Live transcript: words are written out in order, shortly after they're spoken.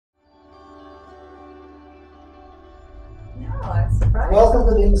Welcome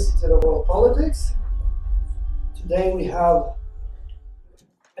to the Institute of World Politics. Today we have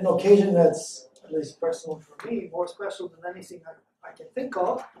an occasion that's, at least personal for me, more special than anything I can think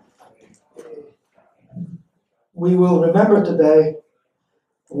of. We will remember today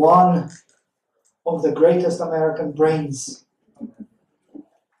one of the greatest American brains,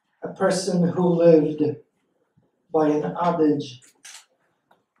 a person who lived by an adage,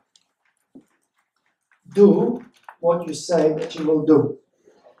 do what you say that you will do.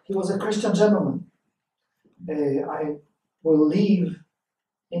 He was a Christian gentleman. I will leave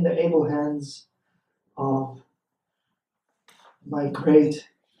in the able hands of my great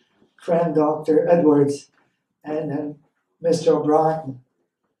friend Dr. Edwards and Mr. O'Brien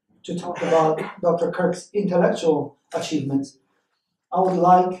to talk about Dr. Kirk's intellectual achievements. I would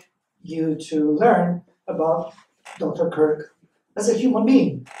like you to learn about Dr. Kirk as a human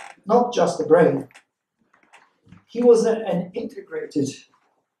being, not just a brain. He was an integrated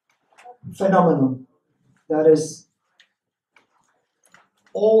phenomenon. That is,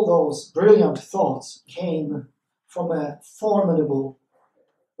 all those brilliant thoughts came from a formidable,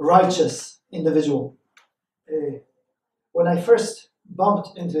 righteous individual. When I first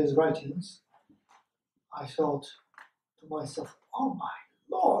bumped into his writings, I thought to myself, oh my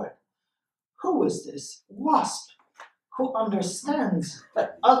Lord, who is this wasp who understands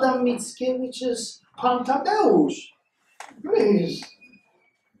Adam Mickiewicz's Pan Tadeusz? Please.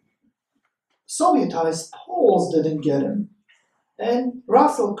 Sovietized Poles didn't get him. And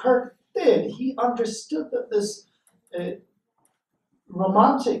Russell Kirk did. He understood that this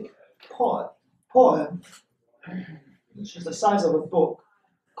romantic poem, which is the size of a book,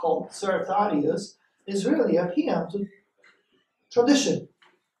 called Sir Thaddeus, is really a paean to tradition.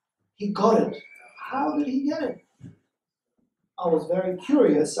 He got it. How did he get it? I was very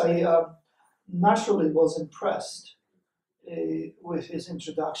curious. I naturally was impressed with his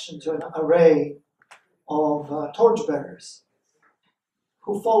introduction to an array of torchbearers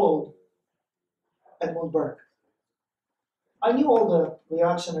who followed Edmund Burke. I knew all the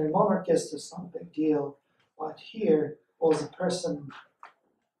reactionary monarchists, it's not a big deal, but here was a person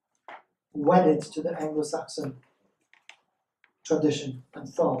wedded to the Anglo-Saxon tradition and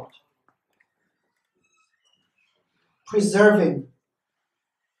thought, preserving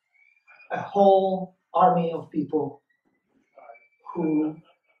a whole army of people who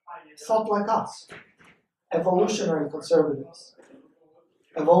thought like us, evolutionary conservatives.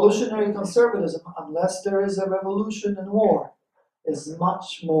 Evolutionary conservatism, unless there is a revolution and war, is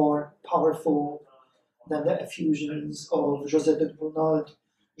much more powerful than the effusions of José de Brunald,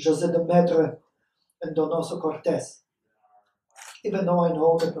 José de Maistre, and Donoso Cortés. Even though I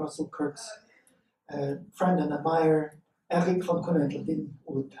know that Russell Kirk's friend and admirer, Eric von Kunetlin,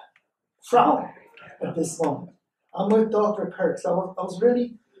 would frown at this moment. I'm with Dr. Kirk, so I was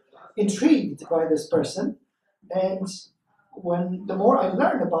really intrigued by this person, and the more I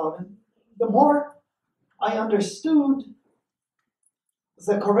learned about him, the more I understood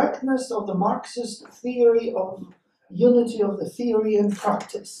the correctness of the Marxist theory of unity of the theory and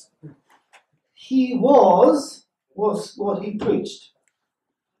practice. He was what he preached.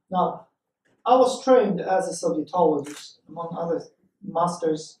 Now, I was trained as a Sovietologist, among other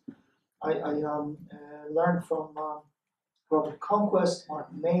masters. I learned from Robert Conquest,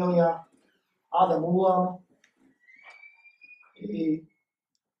 Martin Malia, Adam Ulam.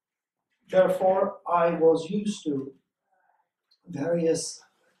 Therefore, I was used to various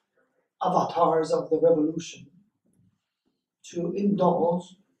avatars of the revolution to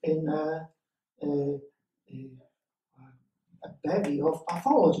indulge in a bevy of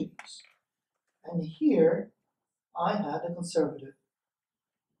pathologies. And here I had a conservative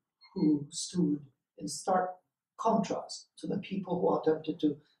who stood in stark contrast to the people who attempted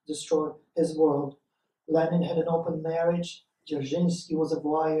to destroy his world. Lenin had an open marriage. Dzerzhinsky was a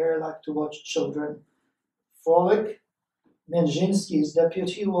voyeur, liked to watch children frolic. Menzinsky's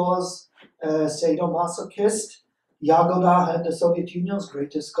deputy was a sadomasochist. Yagoda had the Soviet Union's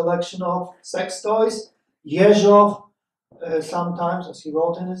greatest collection of sex toys. Yezhov, sometimes, as he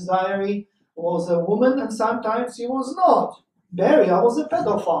wrote in his diary, was a woman, and sometimes he was not. Beria was a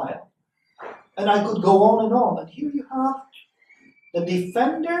pedophile. And I could go on and on. And here you have the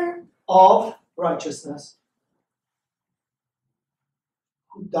defender of righteousness,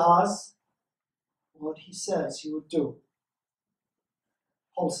 who does what he says he would do.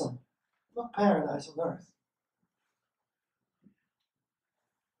 Wholesome, not paradise on earth.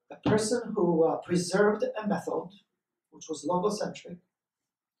 A person who preserved a method which was logocentric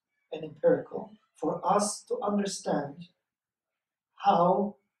and empirical for us to understand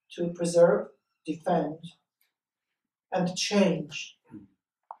how to preserve, defend, and change,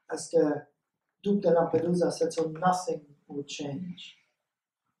 as the Duke de Lampedusa said, so nothing would change.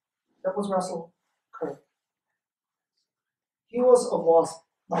 That was Russell Kirk. He was of Wasp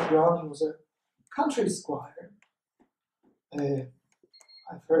background. He was a country squire.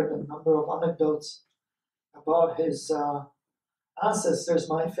 I've heard a number of anecdotes about his ancestors.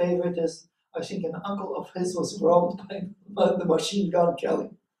 My favorite is, I think an uncle of his was robbed by the machine gun Kelly.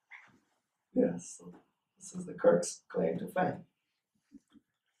 Yes, so this is the Kirk's claim to fame.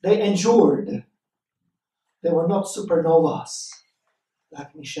 They endured. They were not supernovas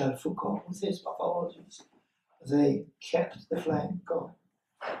like Michel Foucault with his pathologies. They kept the flame going.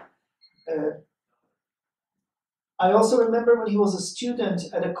 I also remember when he was a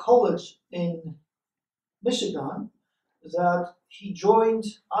student at a college in Michigan that he joined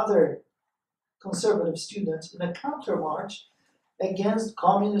other conservative students in a counter-march against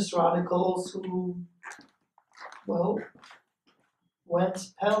communist radicals who, well,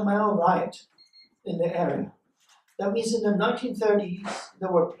 went pell-mell riot in the area. That means in the 1930s,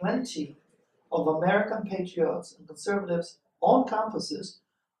 there were plenty of American patriots and conservatives on campuses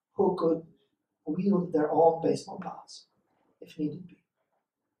who could wield their own baseball bats, if needed be.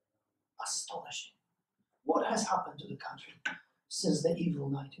 Astonishing. What has happened to the country since the evil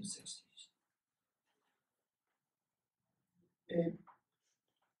 1960s?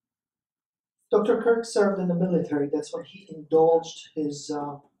 Dr. Kirk served in the military. That's when he indulged his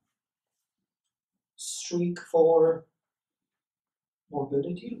streak for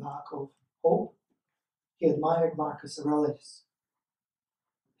morbidity, lack of hope. He admired Marcus Aurelius.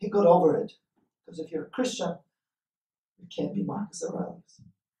 He got over it, because if you're a Christian, you can't be Marcus Aurelius.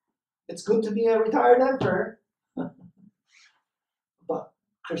 It's good to be a retired emperor, but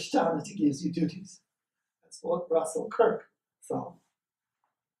Christianity gives you duties. That's what Russell Kirk thought.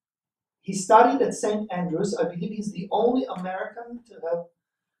 He studied at St. Andrews. I believe he's the only American to have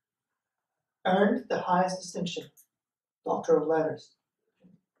earned the highest distinction, Doctor of Letters.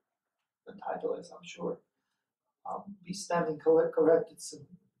 The title is, I'm sure, I'll be standing corrected soon.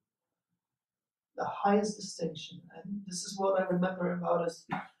 The highest distinction, and this is what I remember about his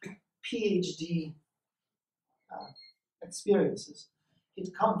PhD experiences.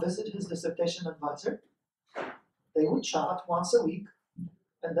 He'd come visit his dissertation advisor. They would chat once a week,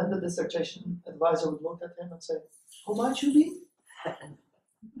 and then the dissertation advisor would look at him and say, "How might you be?" And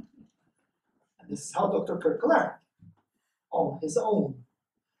this is how Dr. Kirk learned on his own.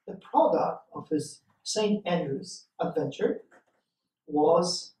 The product of his St. Andrews adventure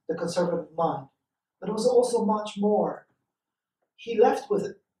was the conservative mind, but it was also much more. He left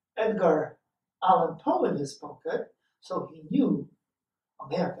with Edgar Allan Poe in his pocket, so he knew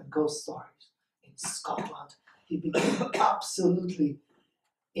American ghost stories. In Scotland, he became absolutely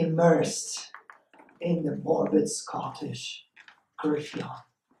immersed in the morbid Scottish Gryphon,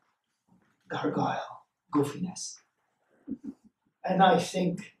 gargoyle, goofiness. And I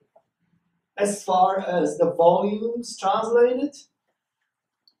think, as far as the volumes translated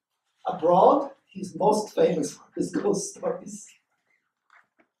abroad, he's most famous for his ghost stories,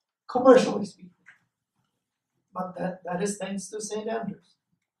 commercially speaking. But that is thanks to St. Andrews.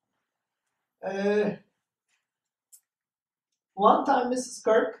 One time, Mrs.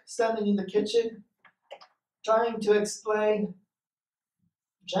 Kirk, standing in the kitchen, trying to explain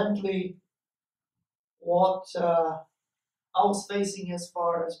gently what I was facing as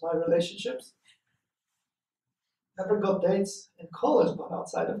far as my relationships. Never got dates in college, but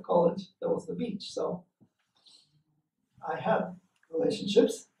outside of college, there was the beach. So I had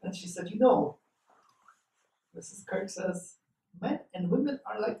relationships, and she said, Mrs. Kirk says, men and women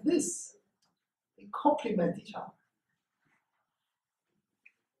are like this. They complement each other.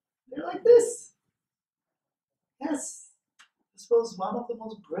 They're like this. Yes, this was one of the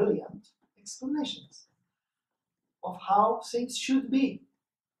most brilliant explanations of how things should be.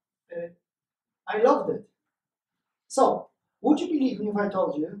 I loved it. So, would you believe me if I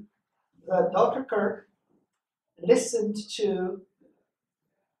told you that Dr. Kirk listened to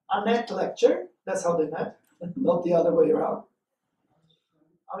Annette lecture? That's how they met, not the other way around.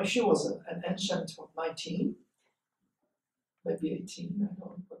 I mean, she was an ancient, 19, maybe 18, I don't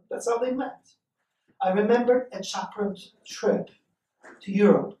know, but that's how they met. I remember a chaperoned trip to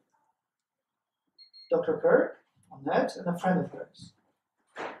Europe. Dr. Kirk, Annette, and a friend of hers.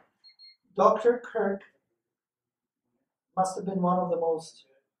 Dr. Kirk must have been one of the most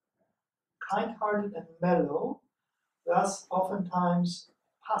kind-hearted and mellow, thus oftentimes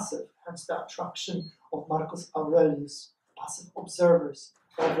passive, hence the attraction of Marcus Aurelius, passive observers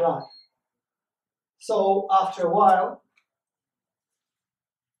of life. So after a while,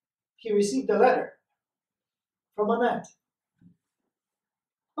 he received a letter from Annette.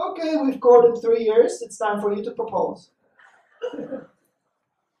 Okay, we've courted 3 years, it's time for you to propose.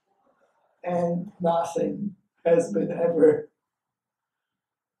 And nothing has been ever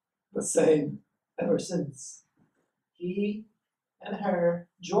the same ever since. He and her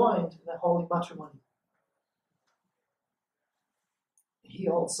joined in a holy matrimony. He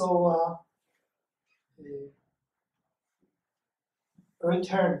also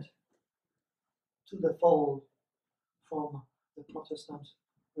returned to the fold from the Protestant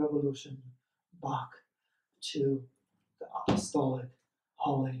Revolution back to the Apostolic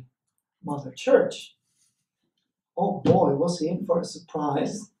Holy Mother Church. Oh boy, was he in for a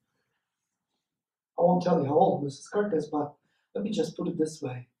surprise. I won't tell you how old Mrs. Kirk is, but let me just put it this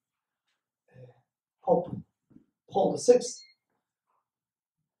way. Pope Paul VI,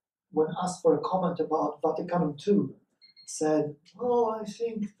 when asked for a comment about Vatican II, said, "Oh, I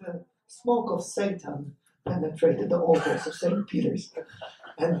think the smoke of Satan penetrated the altars of St. Peter's."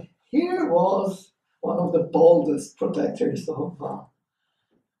 And here was one of the boldest protectors of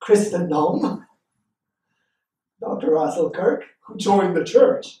Christendom, Dr. Russell Kirk, who joined the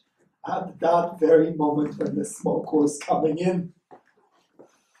church at that very moment when the smoke was coming in.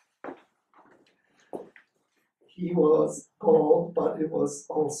 He was bold, but it was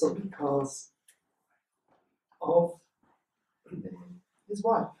also because of his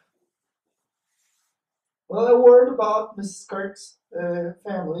wife. Well, a word about Mrs. Kirk's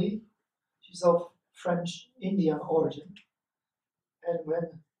family. She's of French Indian origin. And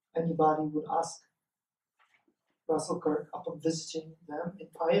when anybody would ask Russell Kirk upon visiting them in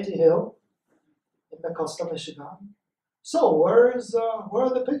Piety Hill in Mecosta, Michigan, "So, where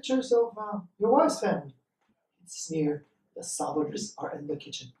are the pictures of your wife's family?" He'd sneer, "The savages are in the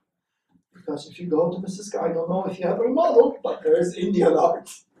kitchen." Because if you go to Mrs. Kirk, I don't know if you have remodeled, but there is Indian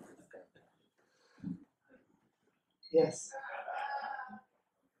art. Yes.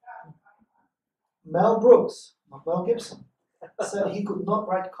 Mel Brooks, not Mel Gibson, said he could not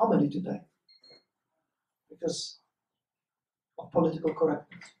write comedy today because of political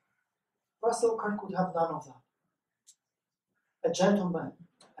correctness. Russell Kirk would have none of that. A gentleman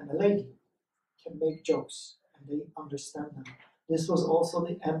and a lady can make jokes and they understand them. This was also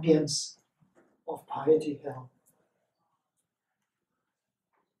the ambience of Piety Hill.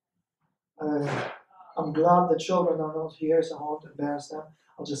 I'm glad the children are not here, so I won't embarrass them.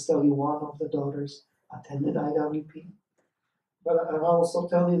 I'll just tell you one of the daughters attended IWP. But I'll also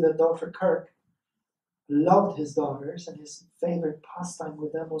tell you that Dr. Kirk loved his daughters, and his favorite pastime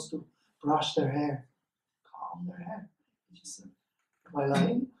with them was to brush their hair, comb their hair. He just said, "Am I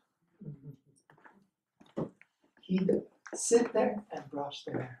lying?" He'd sit there and brush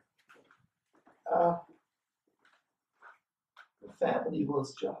their hair. The family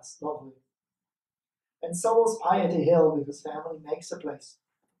was just lovely. And so was Piety Hill, because family makes a place.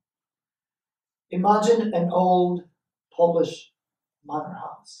 Imagine an old Polish manor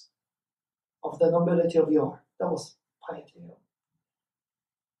house of the nobility of yore. That was Piety Hill.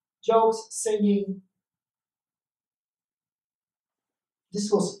 Jokes, singing.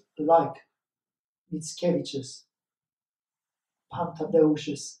 This was like Mickiewicz's, Pan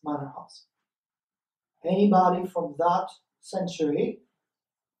Tadeusz's manor house. Anybody from that century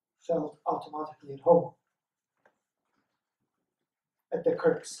felt automatically at home at the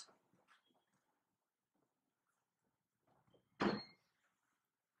Kirks.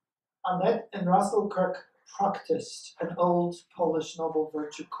 Annette and Russell Kirk practiced an old Polish noble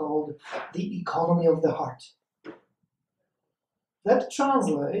virtue called the economy of the heart. That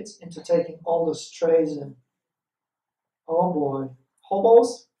translates into taking all the strays in. Oh boy,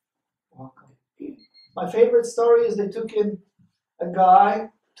 hobos? Welcome. My favorite story is they took in a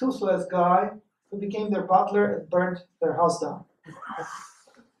guy, toothless guy, who became their butler and burned their house down.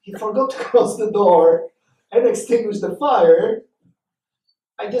 He forgot to close the door and extinguish the fire.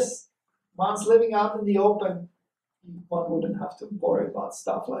 I guess once living out in the open, one wouldn't have to worry about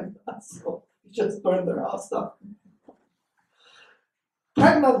stuff like that. So he just burned their house down.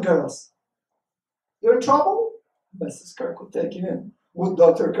 Pregnant girls. You're in trouble? Mrs. Kirk would take you in. Would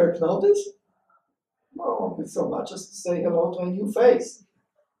Dr. Kirk notice? No, not so much as to say hello to a new face.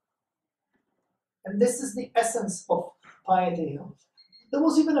 And this is the essence of Piety Hill. There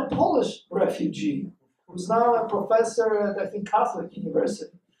was even a Polish refugee who's now a professor at, I think, Catholic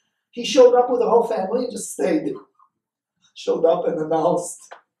University. He showed up with the whole family and just stayed. Showed up and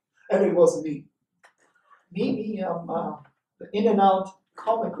announced, and it was me. I'm the in and out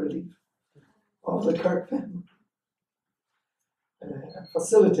comic relief of the Kirk family. A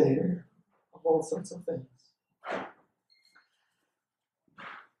facilitator of all sorts of things.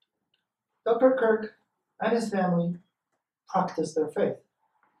 Dr. Kirk and his family practiced their faith,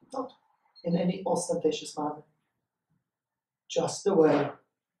 not in any ostentatious manner, just the way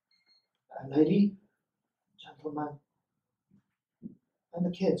a lady, gentleman, and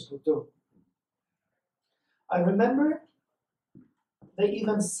the kids would do. I remember they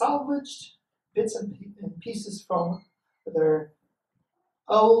even salvaged bits and pieces from their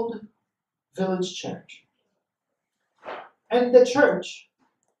old village church. And the church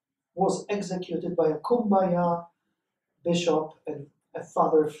was executed by a kumbaya bishop and a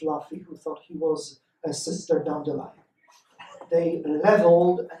Father Fluffy who thought he was a sister down the line. They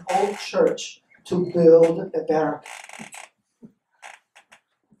leveled an old church to build a barrack.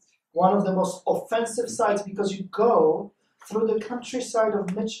 One of the most offensive sights, because you go through the countryside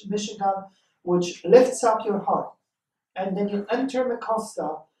of Michigan, which lifts up your heart. And then you enter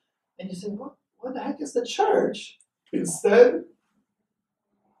Mecosta, and you say, what the heck is the church? Instead,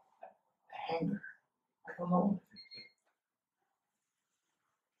 a hangar. I don't know.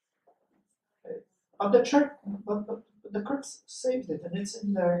 But the church, but the Kirks saved it, and it's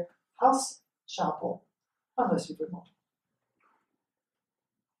in their house chapel, unless you remove.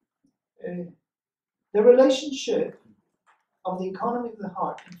 The relationship of the economy of the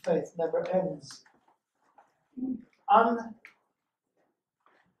heart and faith never ends.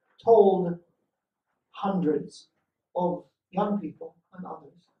 Untold hundreds of young people and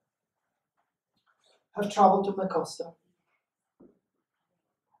others have traveled to Mecosta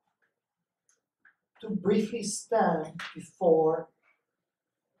to briefly stand before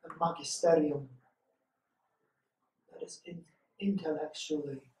a magisterium that is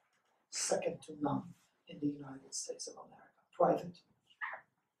intellectually second to none in the United States of America. Private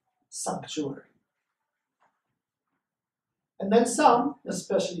sanctuary. And then some,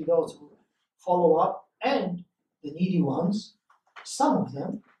 especially those who follow up, and the needy ones, some of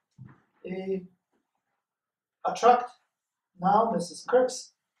them attract now Mrs.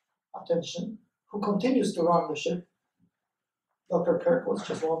 Kirk's attention, who continues to run the ship. Dr. Kirk was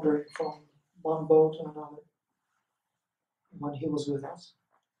just wandering from one boat to another when he was with us.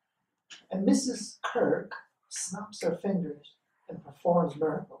 And Mrs. Kirk snaps her fingers and performs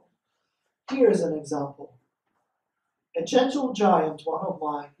miracles. Here's an example. A gentle giant, one of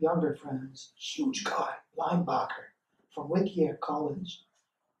my younger friends, huge guy, linebacker from Whittier College.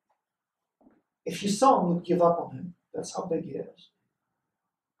 If you saw him, you'd give up on him. That's how big he is.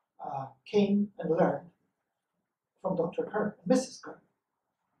 Came and learned from Dr. Kirk, Mrs. Kirk.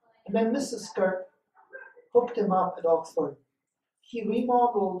 And then Mrs. Kirk hooked him up at Oxford. He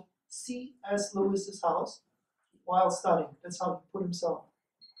remodeled C.S. Lewis's house while studying. That's how he put himself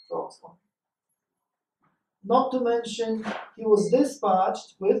to Oxford. Not to mention, he was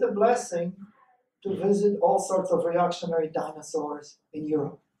dispatched with a blessing to visit all sorts of reactionary dinosaurs in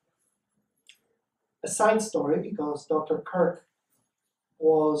Europe. A side story, because Dr. Kirk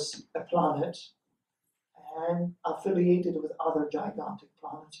was a planet and affiliated with other gigantic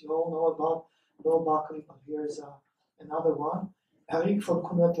planets. You all know about Bill Buckley, but here's another one. Eric von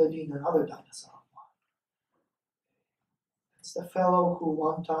Kunet-Ledin, another dinosaur. It's the fellow who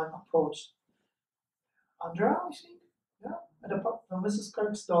one time approached Andrea, I think, Mrs.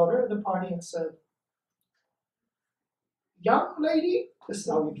 Kirk's daughter at the party and said, "Young lady," this is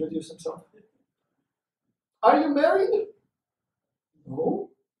how he introduced himself, "are you married?"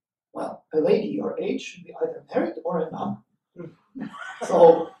 "No." "Well, a lady your age should be either married or a nun."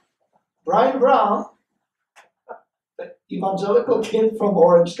 So, Brian Brown, the evangelical kid from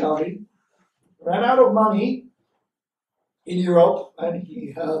Orange County, ran out of money in Europe, and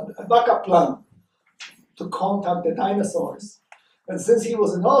he had a backup plan to contact the dinosaurs. And since he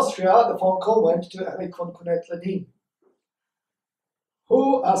was in Austria, the phone call went to Eric von Kunet-Ledin,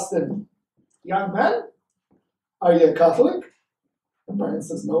 who asked him, "Young man, are you a Catholic?" And Brian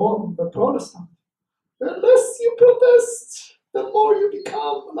says, "No, I'm a Protestant." "The less you protest, the more you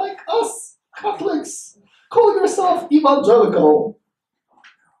become like us Catholics. Call yourself evangelical."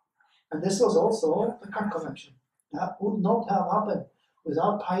 And this was also the Kirk connection. That would not have happened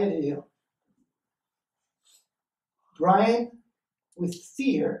without piety. Brian, with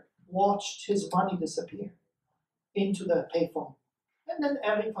fear, watched his money disappear into the payphone. And then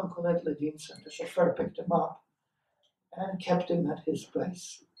Eric von Kunet-Ledin sent a chauffeur, picked him up, and kept him at his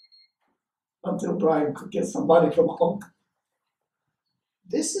place until Brian could get some money from home.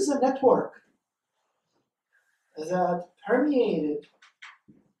 This is a network that permeated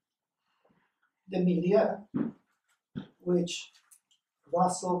the milieu which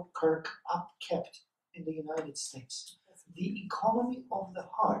Russell Kirk upkept in the United States. The economy of the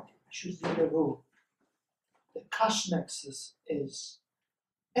heart should be the rule. The cash nexus is,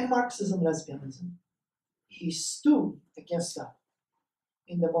 and Marxism, lesbianism, he stood against that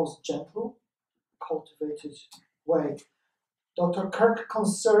in the most gentle, cultivated way. Dr. Kirk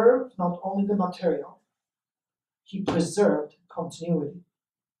conserved not only the material, he preserved continuity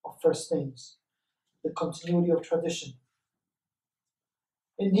of first names, the continuity of tradition.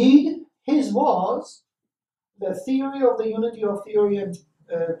 Indeed, his was the theory of the unity of theory and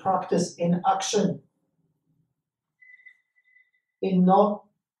practice in action, in not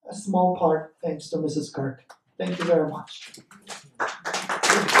a small part thanks to Mrs. Kirk. Thank you very much.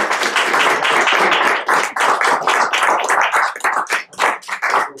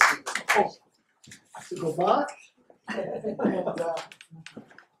 To go back and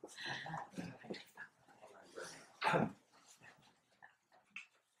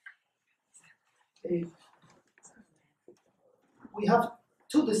we have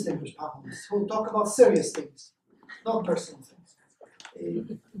two distinguished panelists who will talk about serious things, not personal things.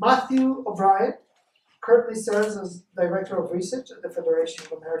 Matthew O'Brien currently serves as Director of Research at the Federation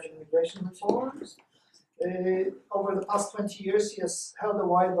of American Immigration Reforms. Over the past 20 years, he has held a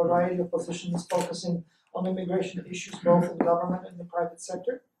wide variety of positions focusing on immigration issues both in government and the private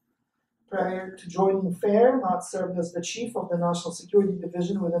sector. Prior to joining FAIR, Matt served as the Chief of the National Security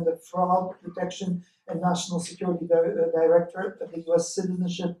Division within the Fraud Detection and National Security Directorate of the U.S.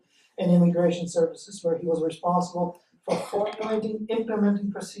 Citizenship and Immigration Services, where he was responsible for formulating,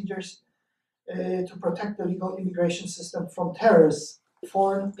 implementing procedures to protect the legal immigration system from terrorists,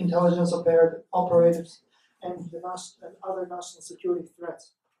 foreign intelligence operatives, and other national security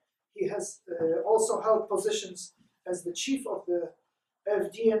threats. He has also held positions as the Chief of the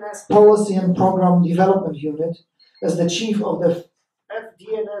FDNS Policy and Program Development Unit, as the Chief of the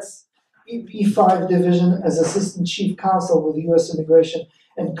FDNS EP5 Division, as Assistant Chief Counsel with U.S. Immigration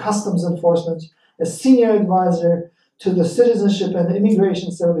and Customs Enforcement, as Senior Advisor to the Citizenship and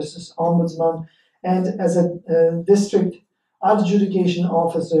Immigration Services Ombudsman, and as a District Adjudication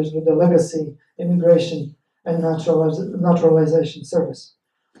Officer with the Legacy Immigration and Naturalization Service.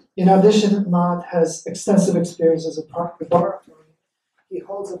 In addition, Matt has extensive experience as a bar attorney. He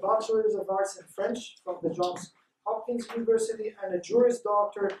holds a Bachelor's of Arts in French from the Johns Hopkins University and a Juris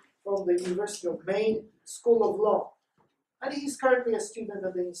Doctor from the University of Maine School of Law. And he's currently a student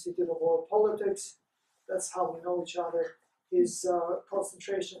at the Institute of World Politics. That's how we know each other. His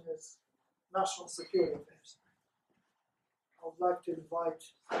concentration is national security affairs. I would like to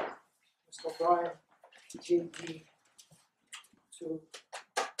invite Mr. O'Brien, JD, to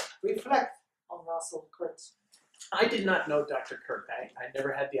reflect on Russell Kirk's. I did not know Dr. Kirk. I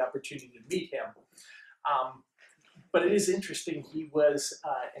never had the opportunity to meet him. But it is interesting, he was,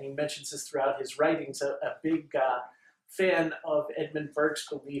 and he mentions this throughout his writings, a big fan of Edmund Burke's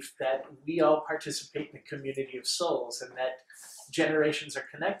belief that we all participate in a community of souls and that generations are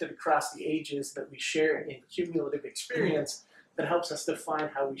connected across the ages, that we share in cumulative experience that helps us define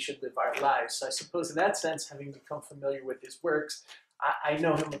how we should live our lives. So I suppose in that sense, having become familiar with his works, I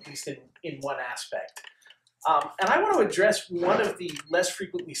know him at least in one aspect. And I want to address one of the less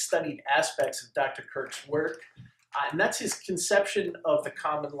frequently studied aspects of Dr. Kirk's work, and that's his conception of the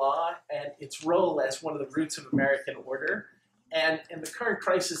common law and its role as one of the roots of American order and the current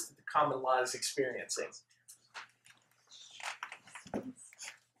crisis that the common law is experiencing.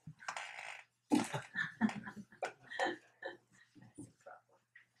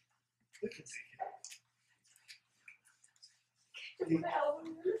 Yeah,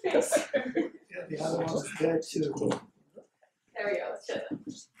 the other one's there too. There we go, let's do it.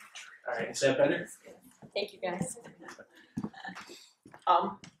 All right, is that better? Thank you, guys.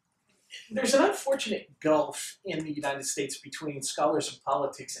 There's an unfortunate gulf in the United States between scholars of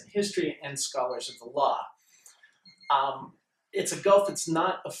politics and history and scholars of the law. It's a gulf that's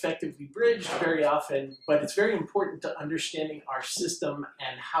not effectively bridged very often, but it's very important to understanding our system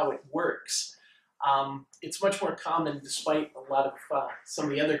and how it works. It's much more common, despite a lot of some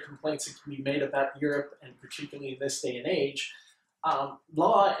of the other complaints that can be made about Europe, and particularly in this day and age.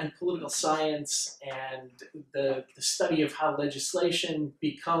 Law and political science and the study of how legislation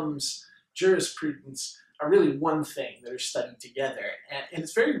becomes jurisprudence are really one thing that are studied together. And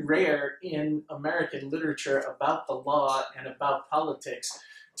it's very rare in American literature about the law and about politics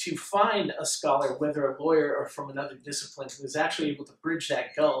to find a scholar, whether a lawyer or from another discipline, who is actually able to bridge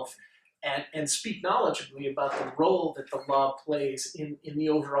that gulf and speak knowledgeably about the role that the law plays in the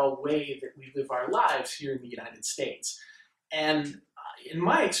overall way that we live our lives here in the United States. And in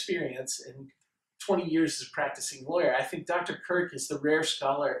my experience, in 20 years as a practicing lawyer, I think Dr. Kirk is the rare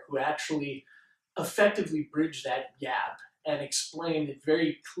scholar who actually effectively bridged that gap and explained in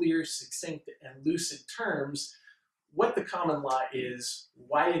very clear, succinct, and lucid terms what the common law is,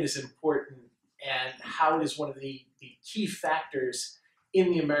 why it is important, and how it is one of the key factors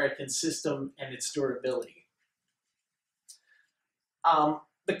in the American system and its durability.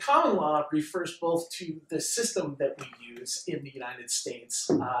 The common law refers both to the system that we use in the United States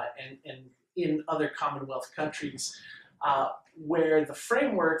and in other Commonwealth countries, where the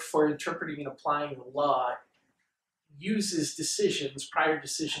framework for interpreting and applying the law uses decisions, prior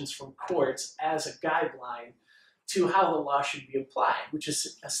decisions from courts, as a guideline to how the law should be applied, which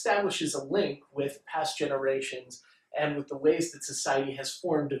establishes a link with past generations and with the ways that society has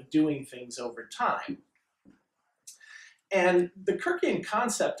formed of doing things over time. And the Kirkian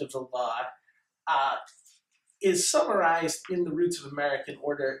concept of the law is summarized in the Roots of American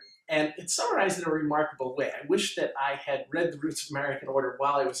Order, and it's summarized in a remarkable way. I wish that I had read the Roots of American Order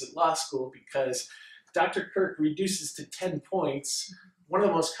while I was at law school, because Dr. Kirk reduces to 10 points one of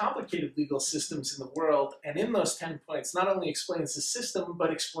the most complicated legal systems in the world, and in those 10 points not only explains the system,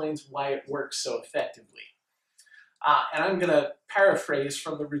 but explains why it works so effectively. And I'm going to paraphrase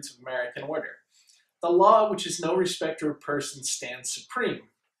from the Roots of American Order. The law, which is no respecter of persons, stands supreme.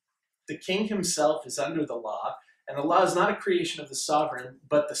 The king himself is under the law, and the law is not a creation of the sovereign,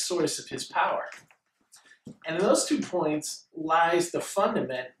 but the source of his power. And in those 2 points lies the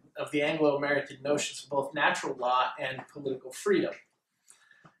fundament of the Anglo-American notions of both natural law and political freedom.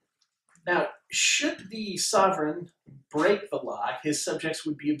 Now, should the sovereign break the law, his subjects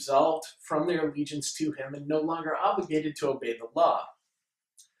would be absolved from their allegiance to him and no longer obligated to obey the law.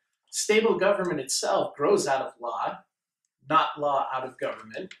 Stable government itself grows out of law, not law out of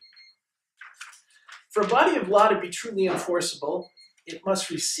government. For a body of law to be truly enforceable, it must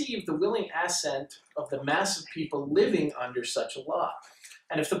receive the willing assent of the mass of people living under such a law.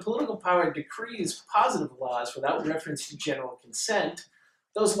 And if the political power decrees positive laws without reference to general consent,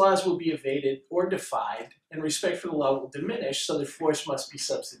 those laws will be evaded or defied, and respect for the law will diminish, so their force must be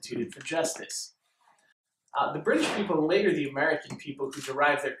substituted for justice. The British people, and later the American people who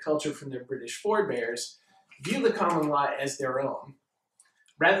derive their culture from their British forebears, view the common law as their own,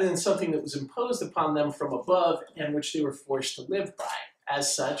 rather than something that was imposed upon them from above and which they were forced to live by.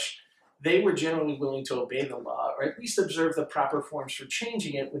 As such, they were generally willing to obey the law, or at least observe the proper forms for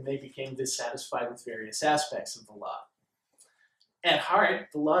changing it when they became dissatisfied with various aspects of the law. At heart,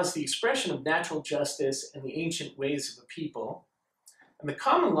 the law is the expression of natural justice and the ancient ways of a people. And the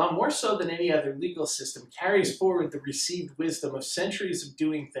common law, more so than any other legal system, carries forward the received wisdom of centuries of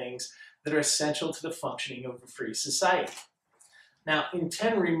doing things that are essential to the functioning of a free society. Now, in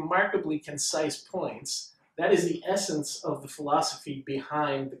 10 remarkably concise points, that is the essence of the philosophy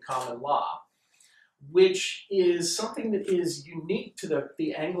behind the common law, which is something that is unique to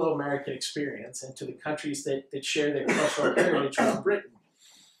the Anglo-American experience and to the countries that share their cultural heritage with Britain.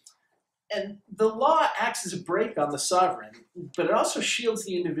 And the law acts as a brake on the sovereign, but it also shields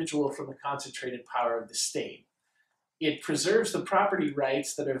the individual from the concentrated power of the state. It preserves the property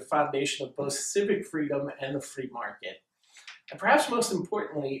rights that are the foundation of both civic freedom and the free market. And perhaps most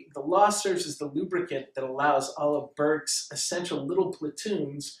importantly, the law serves as the lubricant that allows all of Burke's essential little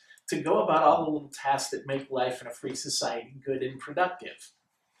platoons to go about all the little tasks that make life in a free society good and productive.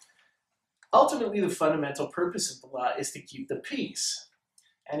 Ultimately, the fundamental purpose of the law is to keep the peace.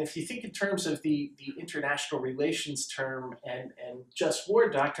 And if you think in terms of the international relations term and just war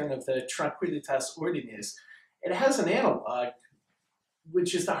doctrine of the tranquilitas ordinis, it has an analog,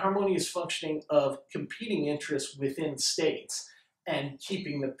 which is the harmonious functioning of competing interests within states and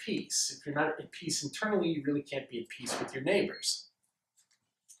keeping the peace. If you're not at peace internally, you really can't be at peace with your neighbors.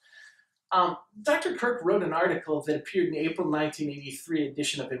 Dr. Kirk wrote an article that appeared in the April 1983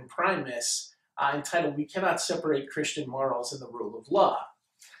 edition of Imprimis entitled "We Cannot Separate Christian Morals and the Rule of Law."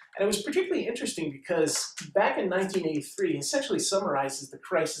 And it was particularly interesting because back in 1983, it essentially summarizes the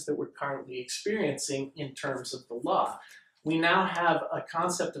crisis that we're currently experiencing in terms of the law. We now have a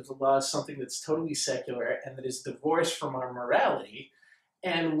concept of the law as something that's totally secular and that is divorced from our morality,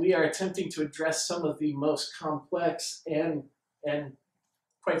 and we are attempting to address some of the most complex and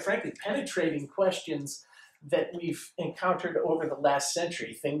quite frankly, penetrating questions that we've encountered over the last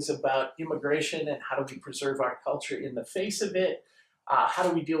century. Things about immigration and how do we preserve our culture in the face of it. How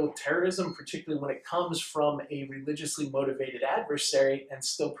do we deal with terrorism, particularly when it comes from a religiously motivated adversary, and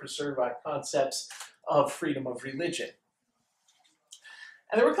still preserve our concepts of freedom of religion.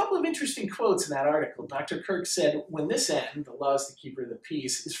 And there were a couple of interesting quotes in that article. Dr. Kirk said, "When this end, the law is the keeper of the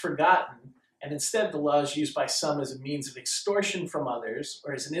peace, is forgotten, and instead the law is used by some as a means of extortion from others,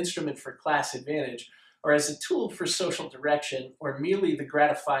 or as an instrument for class advantage, or as a tool for social direction, or merely the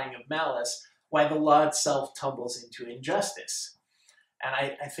gratifying of malice, why the law itself tumbles into injustice." And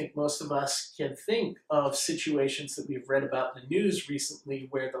I think most of us can think of situations that we've read about in the news recently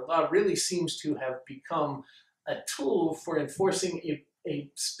where the law really seems to have become a tool for enforcing a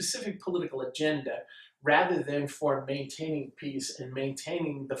specific political agenda rather than for maintaining peace and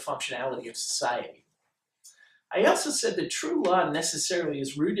maintaining the functionality of society. I also said that true law necessarily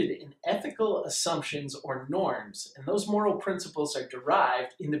is rooted in ethical assumptions or norms, and those moral principles are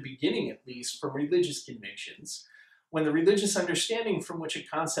derived, in the beginning at least, from religious convictions. When the religious understanding from which a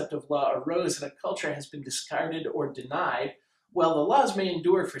concept of law arose in a culture has been discarded or denied, well, the laws may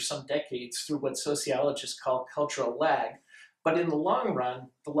endure for some decades through what sociologists call cultural lag, but in the long run,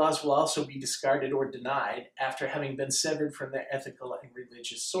 the laws will also be discarded or denied after having been severed from their ethical and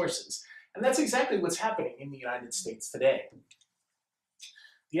religious sources. And that's exactly what's happening in the United States today.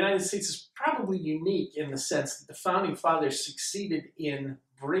 The United States is probably unique in the sense that the Founding Fathers succeeded in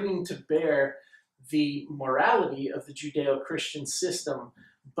bringing to bear the morality of the Judeo-Christian system,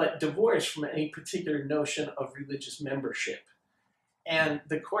 but divorced from any particular notion of religious membership. And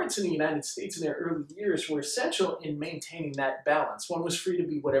the courts in the United States in their early years were essential in maintaining that balance. One was free to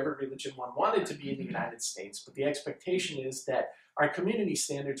be whatever religion one wanted to be in the United States, but the expectation is that our community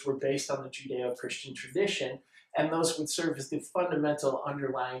standards were based on the Judeo-Christian tradition, and those would serve as the fundamental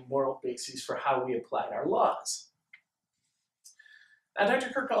underlying moral bases for how we applied our laws. Now, Dr.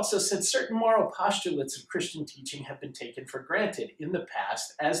 Kirk also said certain moral postulates of Christian teaching have been taken for granted in the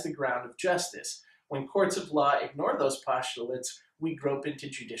past as the ground of justice. When courts of law ignore those postulates, we grope into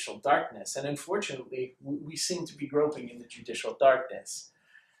judicial darkness. And unfortunately, we seem to be groping in the judicial darkness.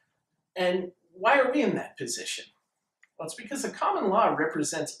 And why are we in that position? Well, it's because the common law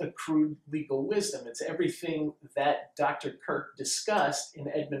represents a crude legal wisdom. It's everything that Dr. Kirk discussed in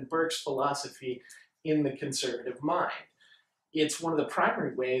Edmund Burke's philosophy in The Conservative Mind. It's one of the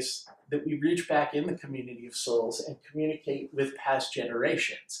primary ways that we reach back in the community of souls and communicate with past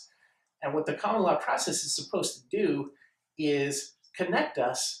generations. And what the common law process is supposed to do is connect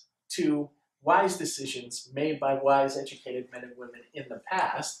us to wise decisions made by wise, educated men and women in the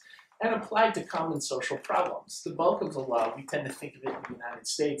past and applied to common social problems. The bulk of the law, we tend to think of it in the United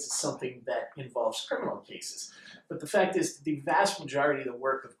States as something that involves criminal cases. But the fact is that the vast majority of the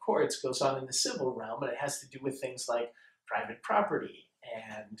work of courts goes on in the civil realm, and it has to do with things like private property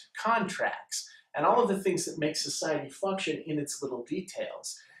and contracts and all of the things that make society function in its little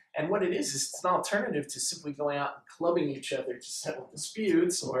details. And what it is it's an alternative to simply going out and clubbing each other to settle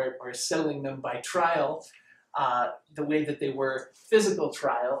disputes or settling them by trial the way that they were physical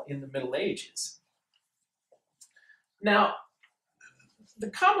trial in the Middle Ages. Now, the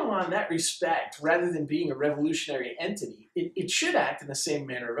common law in that respect, rather than being a revolutionary entity, it should act in the same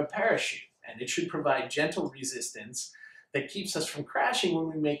manner of a parachute, and it should provide gentle resistance that keeps us from crashing when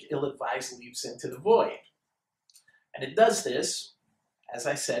we make ill-advised leaps into the void. And it does this, as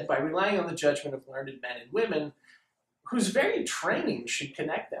I said, by relying on the judgment of learned men and women whose very training should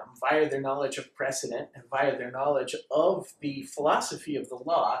connect them via their knowledge of precedent and via their knowledge of the philosophy of the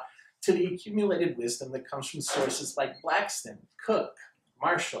law to the accumulated wisdom that comes from sources like Blackston, Cook,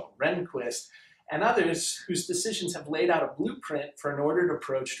 Marshall, Rehnquist, and others whose decisions have laid out a blueprint for an ordered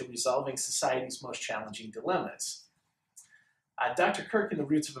approach to resolving society's most challenging dilemmas. Dr. Kirk in The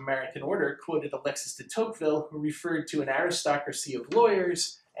Roots of American Order quoted Alexis de Tocqueville, who referred to an aristocracy of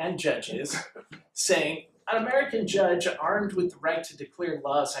lawyers and judges, saying, "An American judge armed with the right to declare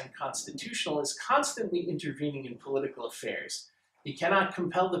laws unconstitutional is constantly intervening in political affairs. He cannot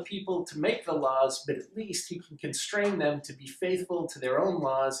compel the people to make the laws, but at least he can constrain them to be faithful to their own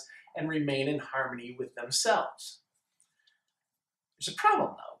laws and remain in harmony with themselves." There's a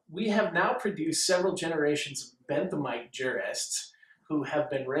problem, though. We have now produced several generations of Benthamite jurists who have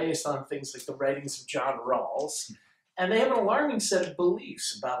been raised on things like the writings of John Rawls, and they have an alarming set of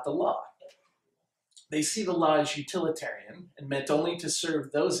beliefs about the law. They see the law as utilitarian and meant only to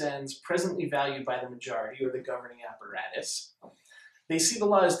serve those ends presently valued by the majority or the governing apparatus. They see the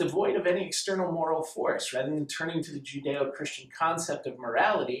law as devoid of any external moral force. Rather than turning to the Judeo-Christian concept of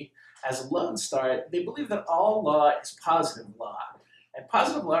morality as a lodestar, they believe that all law is positive law. And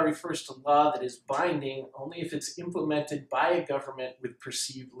positive law refers to law that is binding only if it's implemented by a government with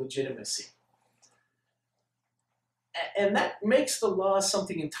perceived legitimacy. And that makes the law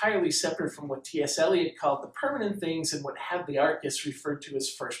something entirely separate from what T.S. Eliot called the permanent things and what Hadley Arkes referred to as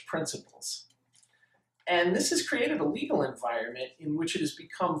first principles. And this has created a legal environment in which it has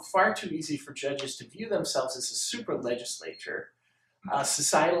become far too easy for judges to view themselves as a super legislature, a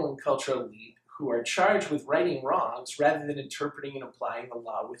societal and cultural elite who are charged with righting wrongs rather than interpreting and applying the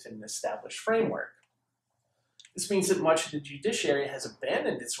law within an established framework. This means that much of the judiciary has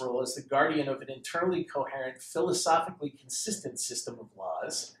abandoned its role as the guardian of an internally coherent, philosophically consistent system of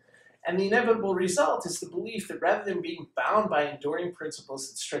laws. And the inevitable result is the belief that rather than being bound by enduring principles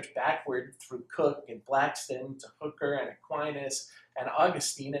that stretch backward through Cook and Blackstone to Hooker and Aquinas and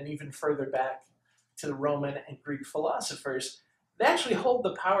Augustine and even further back to the Roman and Greek philosophers, they actually hold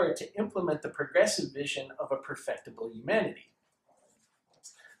the power to implement the progressive vision of a perfectible humanity.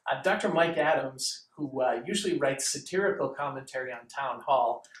 Dr. Mike Adams, who usually writes satirical commentary on Town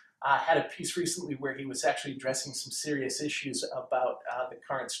Hall, had a piece recently where he was actually addressing some serious issues about the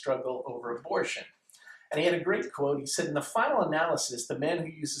current struggle over abortion. And he had a great quote. He said, "In the final analysis, the man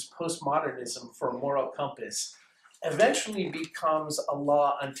who uses postmodernism for a moral compass eventually becomes a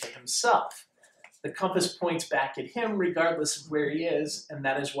law unto himself. The compass points back at him regardless of where he is, and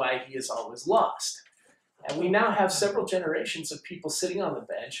that is why he is always lost." And we now have several generations of people sitting on the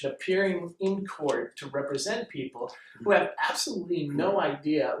bench and appearing in court to represent people who have absolutely no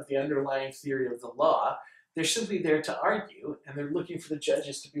idea of the underlying theory of the law. They're simply there to argue, and they're looking for the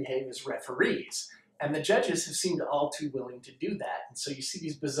judges to behave as referees. And the judges have seemed all too willing to do that. And so you see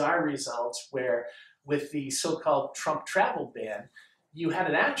these bizarre results where, with the so-called Trump travel ban, you had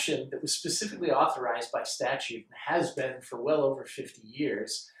an action that was specifically authorized by statute and has been for well over 50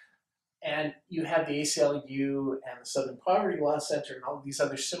 years. And you had the ACLU and the Southern Poverty Law Center and all of these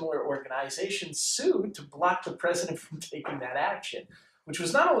other similar organizations sued to block the president from taking that action, which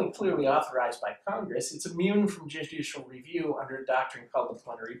was not only clearly authorized by Congress, it's immune from judicial review under a doctrine called the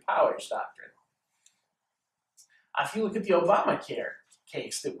plenary powers doctrine. If you look at the Obamacare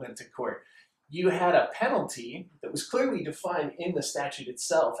case that went to court, you had a penalty that was clearly defined in the statute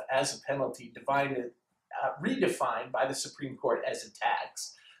itself as a penalty, redefined by the Supreme Court as a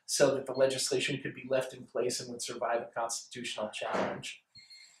tax, so that the legislation could be left in place and would survive a constitutional challenge.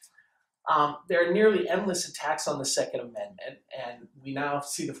 There are nearly endless attacks on the Second Amendment, and we now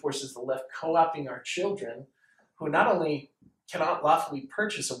see the forces of the left co-opting our children, who not only cannot lawfully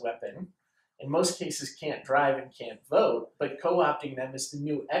purchase a weapon, in most cases can't drive and can't vote, but co-opting them as the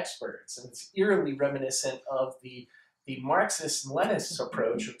new experts. And it's eerily reminiscent of the Marxist and Leninist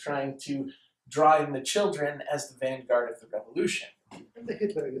approach of trying to draw in the children as the vanguard of the revolution. And the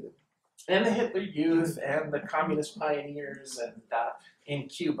Hitler Youth. And the Hitler Youth and the communist pioneers and in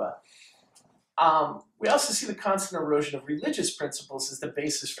Cuba. We also see the constant erosion of religious principles as the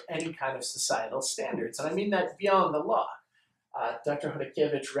basis for any kind of societal standards. And I mean that beyond the law. Dr.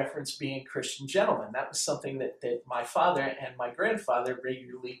 Hodakevich referenced being a Christian gentleman. That was something that my father and my grandfather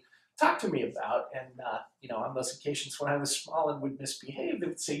regularly talked to me about. And on those occasions when I was small and would misbehave, they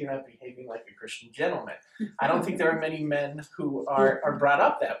would say, "You're not behaving like a Christian gentleman." I don't think there are many men who are brought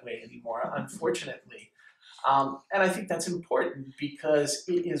up that way anymore, unfortunately. And I think that's important because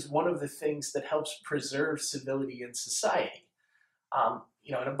it is one of the things that helps preserve civility in society.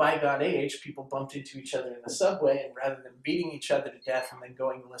 In a bygone age, people bumped into each other in the subway, and rather than beating each other to death and then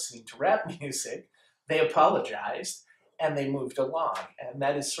going and listening to rap music, they apologized and they moved along. And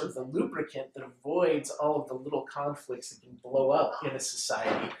that is sort of the lubricant that avoids all of the little conflicts that can blow up in a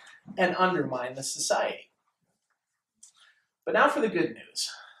society and undermine the society. But now for the good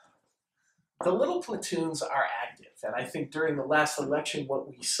news. The little platoons are active, and I think during the last election what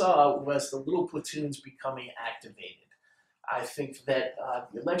we saw was the little platoons becoming activated. I think that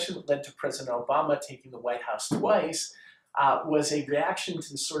the election that led to President Obama taking the White House twice was a reaction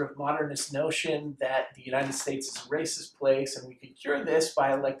to the sort of modernist notion that the United States is a racist place and we could cure this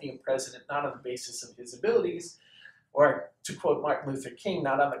by electing a president not on the basis of his abilities, or to quote Martin Luther King,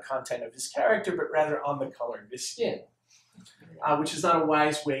 not on the content of his character, but rather on the color of his skin, which is not a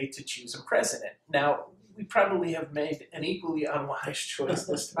wise way to choose a president. Now, we probably have made an equally unwise choice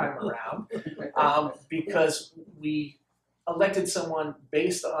this time around because we elected someone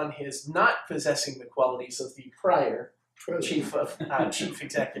based on his not possessing the qualities of the prior chief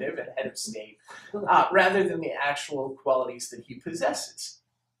executive and head of state, rather than the actual qualities that he possesses.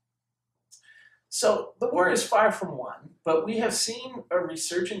 So the war is far from won, but we have seen a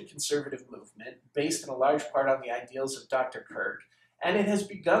resurgent conservative movement based in a large part on the ideals of Dr. Kirk, and it has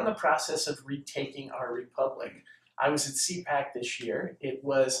begun the process of retaking our republic. I was at CPAC this year. It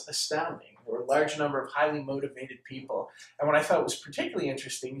was astounding. There were a large number of highly motivated people. And what I thought was particularly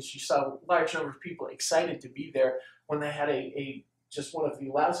interesting is you saw a large number of people excited to be there when they had just one of the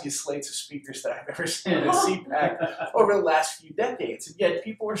lousiest slates of speakers that I've ever seen at CPAC over the last few decades. And yet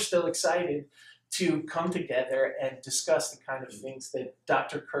people were still excited to come together and discuss the kind of things that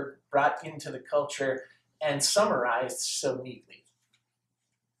Dr. Kirk brought into the culture and summarized so neatly.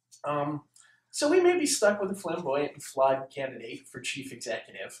 So we may be stuck with a flamboyant and flawed candidate for chief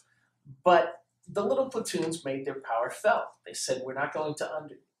executive, but the little platoons made their power felt. They said, we're not going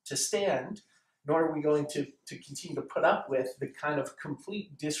to stand, nor are we going to continue to put up with the kind of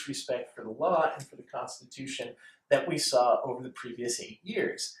complete disrespect for the law and for the Constitution that we saw over the previous 8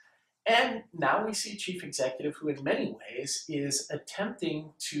 years. And now we see a chief executive who in many ways is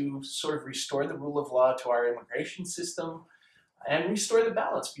attempting to sort of restore the rule of law to our immigration system and restore the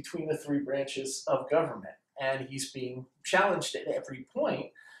balance between the three branches of government. And he's being challenged at every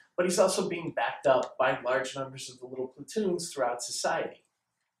point, but he's also being backed up by large numbers of the little platoons throughout society.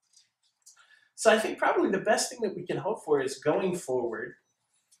 So I think probably the best thing that we can hope for is going forward,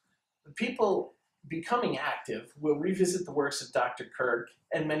 the people becoming active will revisit the works of Dr. Kirk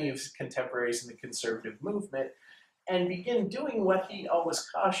and many of his contemporaries in the conservative movement and begin doing what he always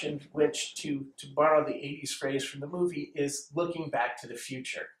cautioned, which, to borrow the 80s phrase from the movie, is looking back to the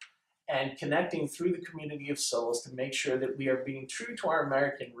future and connecting through the community of souls to make sure that we are being true to our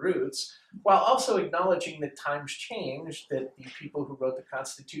American roots while also acknowledging that times change, that the people who wrote the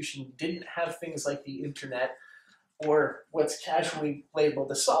Constitution didn't have things like the internet or what's casually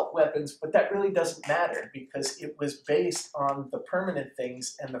labeled assault weapons, but that really doesn't matter because it was based on the permanent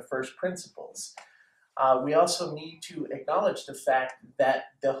things and the first principles. We also need to acknowledge the fact that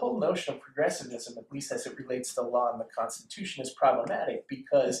the whole notion of progressivism, at least as it relates to the law and the Constitution, is problematic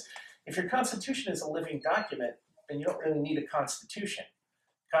because if your Constitution is a living document, then you don't really need a Constitution.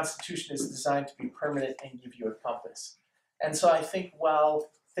 The Constitution is designed to be permanent and give you a compass. And so I think while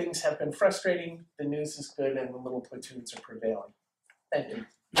things have been frustrating, the news is good, and the little platoons are prevailing. Thank you.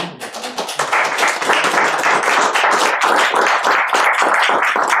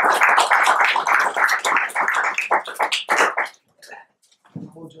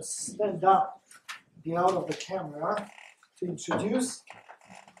 We'll just stand up, be out of the camera to introduce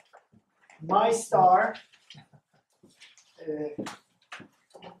my star.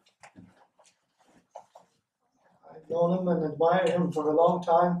 I've known him and admired him for a long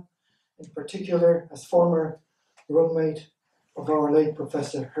time, in particular as former roommate of our late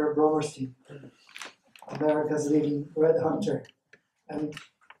Professor Herb Romerstein, America's leading red hunter. And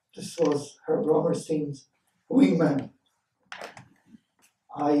this was Herb Romerstein's wingman.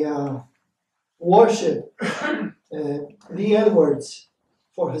 I worship Lee Edwards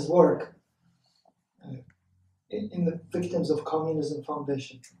for his work in the Victims of Communism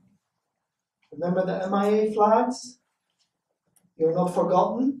Foundation. Remember the MIA flags? You're not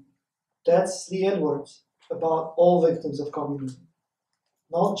forgotten. That's Lee Edwards about all victims of communism,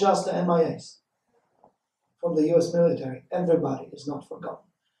 not just the MIAs from the US military. Everybody is not forgotten.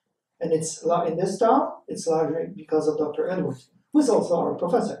 And it's in this town, it's largely because of Dr. Edwards, who is also our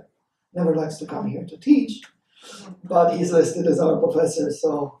professor. Never likes to come here to teach, but he's listed as our professor,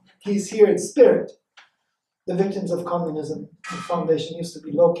 so he's here in spirit. The Victims of Communism Foundation used to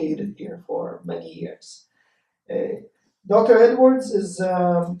be located here for many years. Dr. Edwards is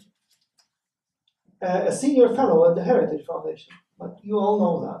a senior fellow at the Heritage Foundation, but you all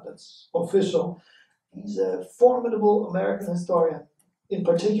know that, that's official. He's a formidable American historian, in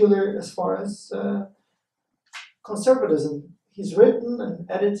particular as far as conservatism. He's written and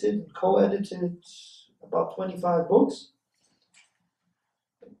edited and co-edited about 25 books.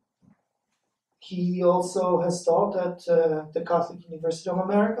 He also has taught at the Catholic University of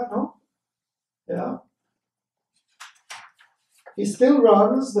America, no? Yeah. He still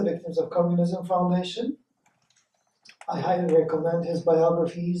runs the Victims of Communism Foundation. I highly recommend his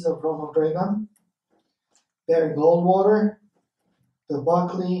biographies of Ronald Reagan, Barry Goldwater, Bill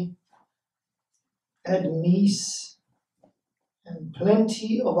Buckley, Ed Meese, and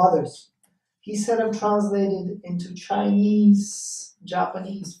plenty of others. He's had them translated into Chinese,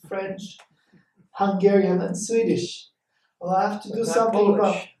 Japanese, French, Hungarian, and Swedish. Well, I have to do something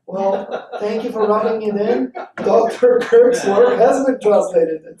about. Well, thank you for rubbing it in. Dr. Kirk's work has been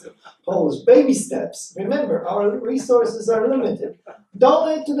translated into Polish. Baby steps. Remember, our resources are limited.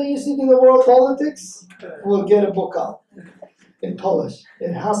 Donate to the Institute of World Politics. We'll get a book out in Polish.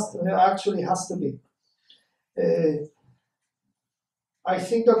 It actually has to be. I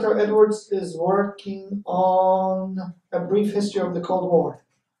think Dr. Edwards is working on a brief history of the Cold War.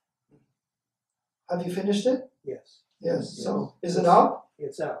 Have you finished it? Yes. Yes. So, is it out?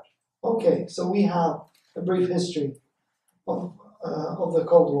 It's out. Okay, so we have a brief history of the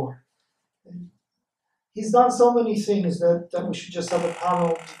Cold War. He's done so many things that we should just have a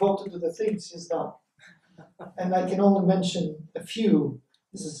panel devoted to the things he's done. And I can only mention a few.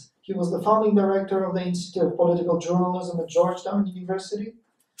 He was the founding director of the Institute of Political Journalism at Georgetown University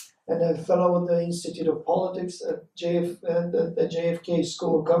and a fellow at the Institute of Politics at the JFK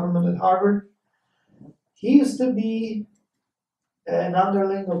School of Government at Harvard. He used to be an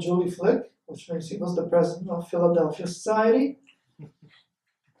underling of Julie Flick, which means he was the president of Philadelphia Society.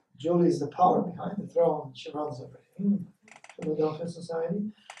 Julie is the power behind the throne. She runs everything. Philadelphia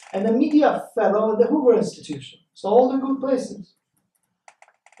Society. And a media fellow at the Hoover Institution. So all the good places.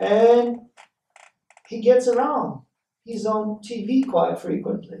 And he gets around. He's on TV quite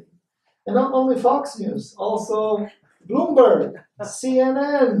frequently. And not only Fox News, also Bloomberg,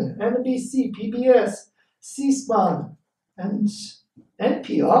 CNN, NBC, PBS, C-SPAN, and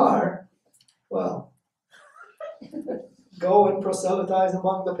NPR. Well, go and proselytize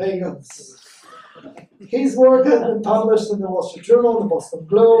among the pagans. His work has been published in the Wall Street Journal, the Boston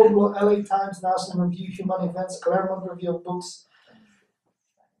Globe, LA Times, National Review, Human Events, Claremont Review of Books,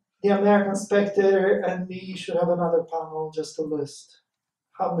 the American Spectator, and we should have another panel just to list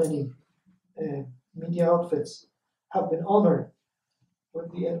how many media outfits have been honored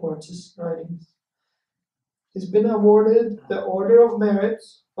with the Edwards' writings. He's been awarded the Order of Merit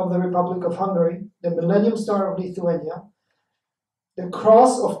of the Republic of Hungary, the Millennium Star of Lithuania, the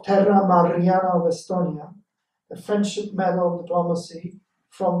Cross of Terra Mariana of Estonia, the Friendship Medal of Diplomacy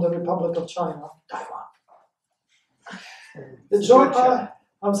from the Republic of China, Taiwan. The John,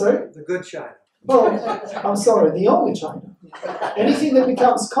 I'm sorry? The good China. Well, I'm sorry, the only China. Anything that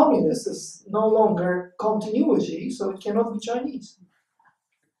becomes communist is no longer continuity, so it cannot be Chinese.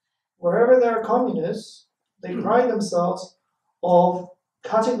 Wherever there are communists, they pride themselves of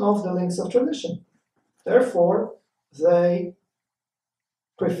cutting off the links of tradition. Therefore, they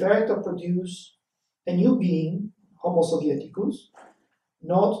prefer to produce a new being, Homo Sovieticus,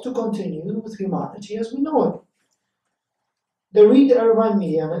 not to continue with humanity as we know it. The Reed Irvine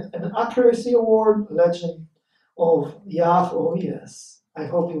Media, an Accuracy Award, Legend of Yaf, oh yes, I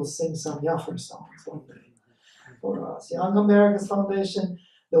hope you'll sing some Yaffer songs one day for us. Young Americans Foundation,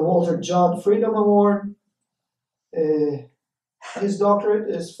 the Walter Judd Freedom Award. His doctorate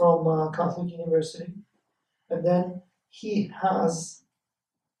is from Catholic University. And then he has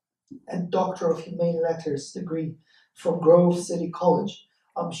a Doctor of Humane Letters degree from Grove City College.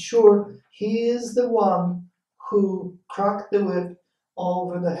 I'm sure he is the one who cracked the whip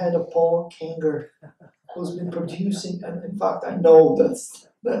over the head of Paul Kanger, who's been producing, and in fact I know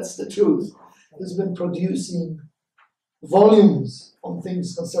that's the truth, who's been producing volumes on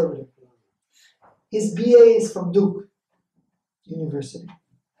things conservative. His BA is from Duke University.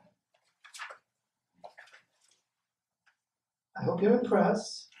 I hope you're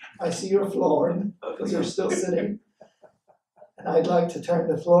impressed. I see you're floored because you're still sitting. And I'd like to turn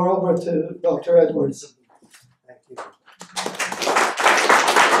the floor over to Dr. Edwards. Thank you.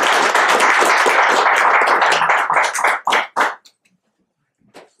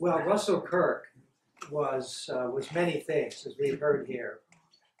 Well, Russell Kirk was many things, as we've heard here.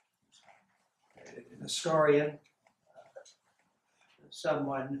 An historian,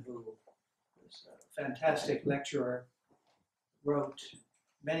 someone who was a fantastic lecturer, wrote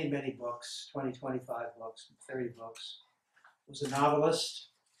many, many books, 20, 25 books, 30 books, was a novelist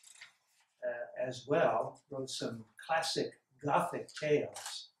as well, wrote some classic Gothic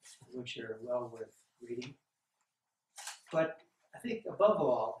tales, which are well worth reading. But I think above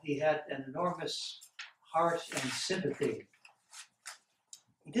all, he had an enormous heart and sympathy.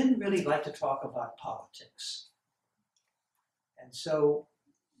 He didn't really like to talk about politics. And so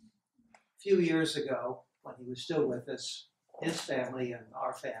a few years ago, when he was still with us, his family and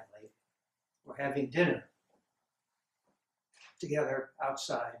our family were having dinner together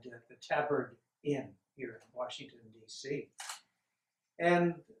outside the Tabard Inn here in Washington, D.C.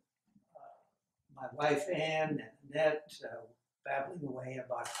 And my wife Anne and Annette babbling away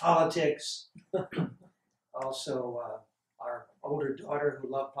about politics. Also, our older daughter who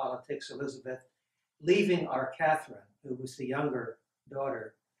loved politics, Elizabeth, leaving our Catherine, who was the younger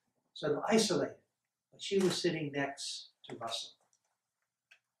daughter, sort of isolated. But she was sitting next to Russell.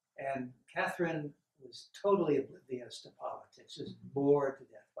 And Catherine was totally oblivious to politics, just bored to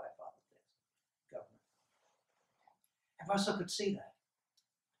death by politics, government. And Russell could see that.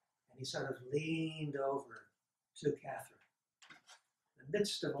 And he sort of leaned over to Catherine. In the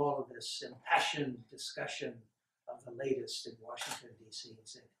midst of all of this impassioned discussion of the latest in Washington, D.C., and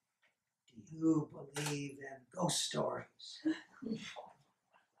said, "Do you believe in ghost stories?"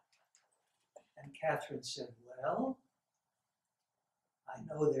 And Catherine said, "Well, I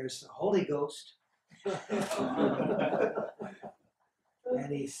know there's the Holy Ghost."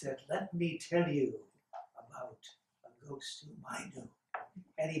 And he said, "Let me tell you about a ghost whom I knew."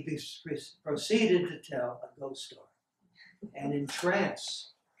 And he proceeded to tell a ghost story and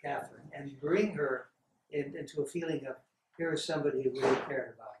entrance Catherine and bring her into a feeling of, here is somebody who really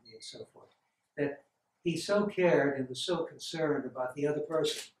cared about me and so forth. That he so cared and was so concerned about the other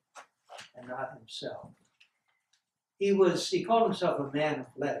person and not himself. He called himself a man of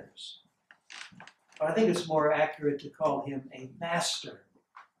letters, but I think it's more accurate to call him a master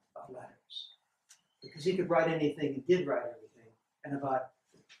of letters, because he could write anything and did write everything, and about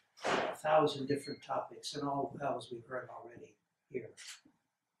 1,000 different topics, and all as we've heard already here.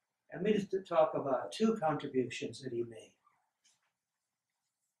 And we just to talk about two contributions that he made.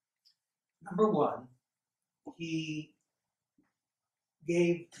 Number one, he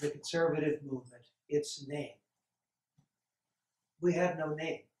gave the conservative movement its name. We had no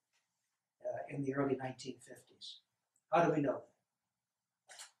name in the early 1950s. How do we know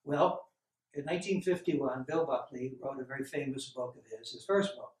that? Well, in 1951, Bill Buckley wrote a very famous book of his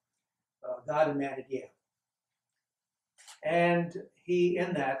first book, God and Man at Yale. And he,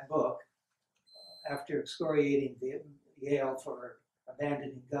 in that book, after excoriating Yale for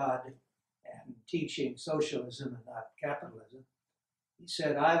abandoning God and teaching socialism and not capitalism, he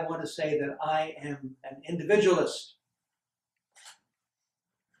said, I want to say that I am an individualist.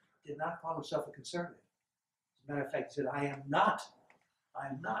 Did not call himself a conservative. As a matter of fact, he said, I am not a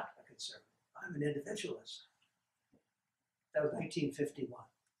conservative. I'm an individualist. That was 1951.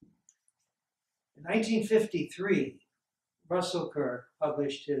 In 1953, Russell Kirk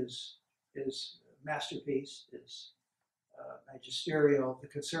published his masterpiece, his magisterial, The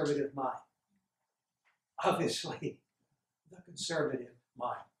Conservative Mind. Obviously, the conservative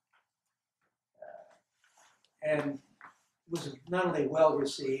mind. And it was not only well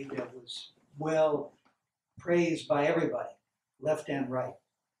received, it was well praised by everybody, left and right,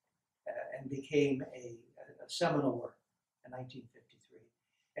 and became a seminal work in 1953.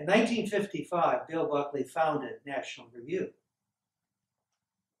 In 1955, Bill Buckley founded National Review,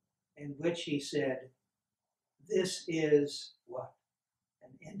 in which he said, this is what?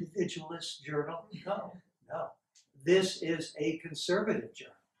 An individualist journal? No. This is a conservative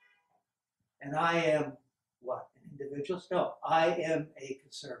journal. And I am what? An individualist? No, I am a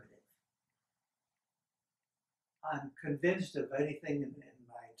conservative. I'm convinced of anything in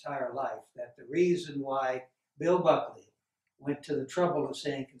my entire life that the reason why Bill Buckley went to the trouble of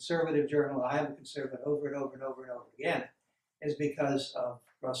saying conservative journal, I am a conservative over and over and over and over again, is because of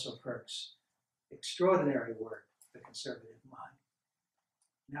Russell Kirk's extraordinary work, The Conservative Mind.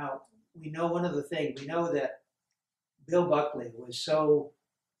 Now, we know one other thing. We know that Bill Buckley was so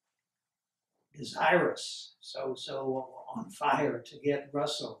desirous, so on fire to get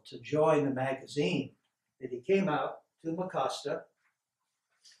Russell to join the magazine that he came out to Macosta,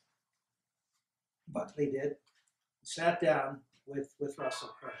 Buckley did, sat down with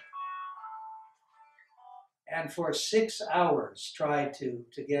Russell Kirk. And for 6 hours tried to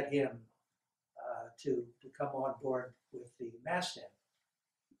get him to come on board with the masthead.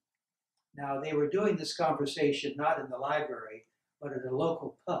 Now, they were doing this conversation not in the library, but at a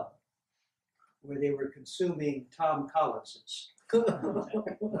local pub where they were consuming Tom Collins's.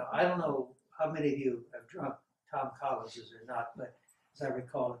 Now, I don't know how many of you have drunk Tom Collins's or not, but as I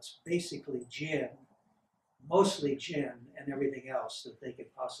recall, it's basically gin, mostly gin and everything else that they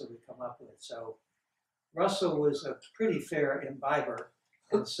could possibly come up with. So Russell was a pretty fair imbiber,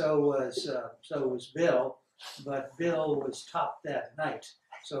 and so was Bill, but Bill was topped that night.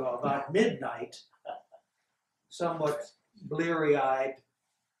 So about midnight, somewhat bleary-eyed,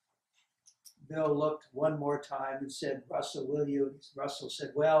 Bill looked one more time and said, Russell, will you? And Russell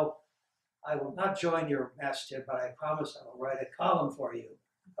said, well, I will not join your masthead, but I promise I will write a column for you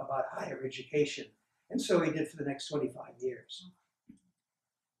about higher education. And so he did for the next 25 years.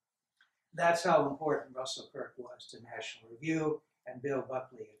 That's how important Russell Kirk was to National Review and Bill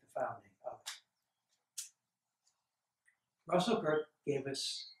Buckley at the founding of it. Russell Kirk gave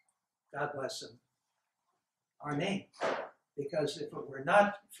us, God bless him, our name. Because if it were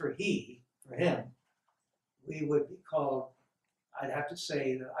not for him, we would be called, I'd have to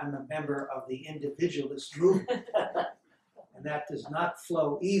say that I'm a member of the individualist movement. And that does not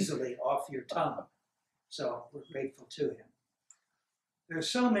flow easily off your tongue. So we're grateful to him. There's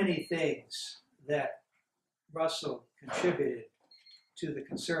so many things that Russell contributed to the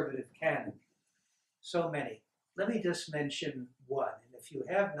conservative canon. So many. Let me just mention one. And if you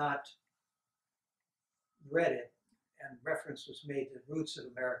have not read it, and reference was made to the roots of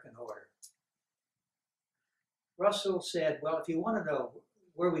American order, Russell said, well, if you want to know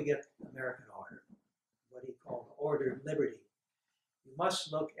where we get American order, what he called order and liberty, you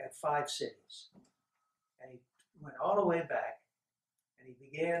must look at 5 cities. And he went all the way back, and he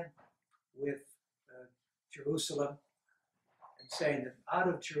began with Jerusalem, and saying that out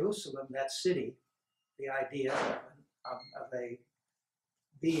of Jerusalem, that city, the idea of a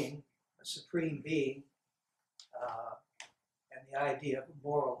being, a supreme being, and the idea of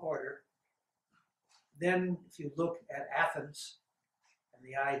moral order. Then, if you look at Athens and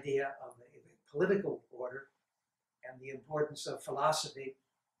the idea of a political order and the importance of philosophy,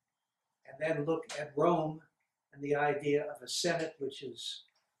 and then look at Rome and the idea of a Senate which is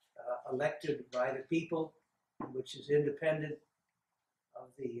elected by the people, which is independent of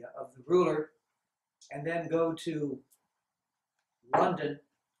the ruler, and then go to London,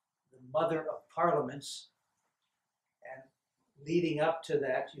 the mother of parliaments, and leading up to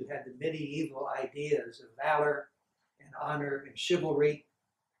that, you had the medieval ideas of valor and honor and chivalry,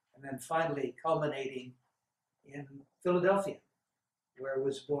 and then finally culminating in Philadelphia, where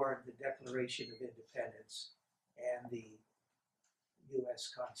was born the Declaration of Independence and the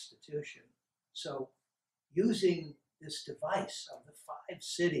U.S. Constitution. So using this device of the 5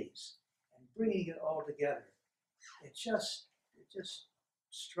 cities and bringing it all together, it just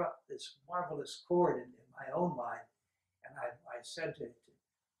struck this marvelous chord in my own mind. And I said to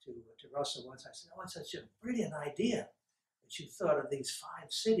Russell once, I said, "Oh, it's such a brilliant idea that you thought of these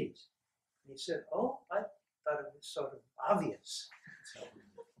 5 cities." And he said, "Oh, I thought it was sort of obvious."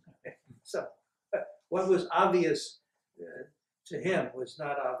 So what was obvious to him was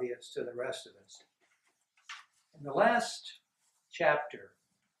not obvious to the rest of us. In the last chapter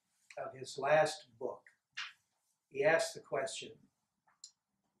of his last book, he asked the question,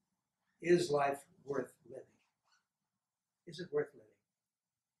 is life worth living? Is it worth living?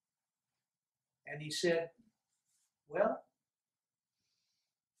 And he said, well,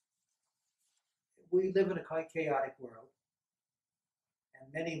 we live in a quite chaotic world,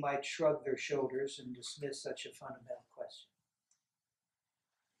 and many might shrug their shoulders and dismiss such a fundamental question.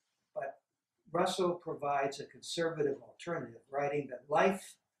 But Russell provides a conservative alternative, writing that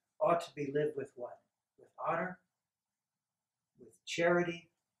life ought to be lived with what? With honor, with charity,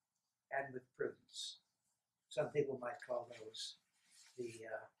 and with prudence. Some people might call those the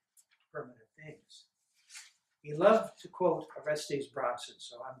permanent things. He loved to quote Orestes Bronson,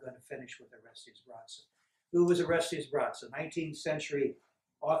 so I'm going to finish with Orestes Bronson. Who was Orestes Bronson? 19th century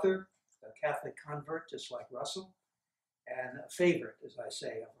author, a Catholic convert, just like Russell, and a favorite, as I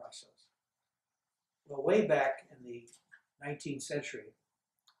say, of Russell's. Well, way back in the 19th century,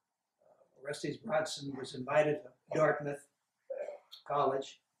 Orestes Bronson was invited to Dartmouth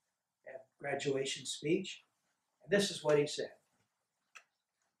College at graduation speech, and this is what he said.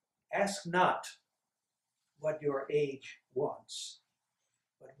 Ask not what your age wants,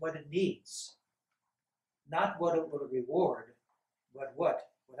 but what it needs. Not what it will reward, but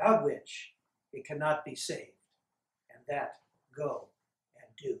what, without which, it cannot be saved. And that, go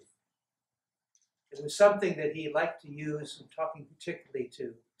and do. It was something that he liked to use in talking particularly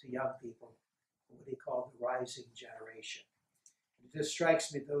to young people, what he called the rising generation. It just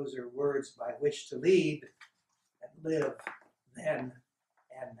strikes me those are words by which to lead and live then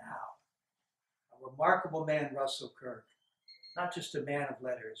and now. A remarkable man, Russell Kirk, not just a man of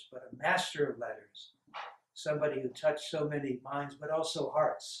letters, but a master of letters, somebody who touched so many minds, but also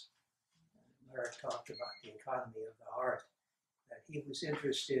hearts. Merritt talked about the economy of the heart, that he was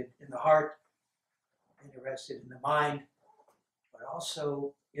interested in the heart, interested in the mind, but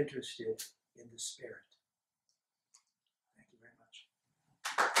also interested in the spirit. Thank you very much.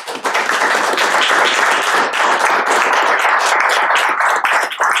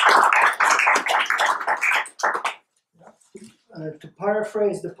 To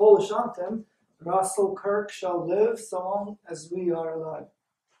paraphrase the Polish anthem, Russell Kirk shall live so long as we are alive.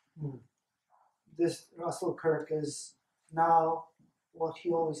 This Russell Kirk is now what he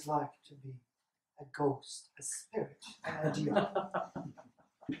always liked to be, a ghost, a spirit, an idea.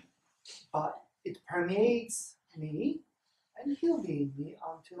 But it permeates me, and he'll be in me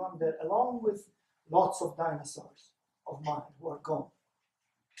until I'm dead, along with lots of dinosaurs of mine who are gone.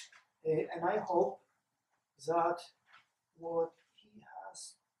 And I hope that what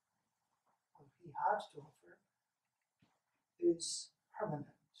he had to offer is permanent,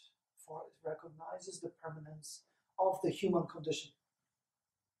 for it recognizes the permanence of the human condition.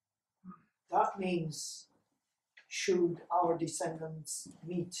 That means, should our descendants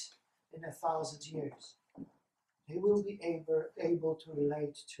meet in 1,000 years, they will be able to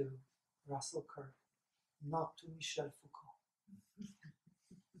relate to Russell Kirk, not to Michel Foucault.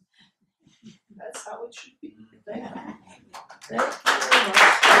 That's how it should be. Thank you. Thank you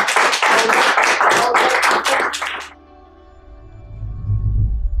very much.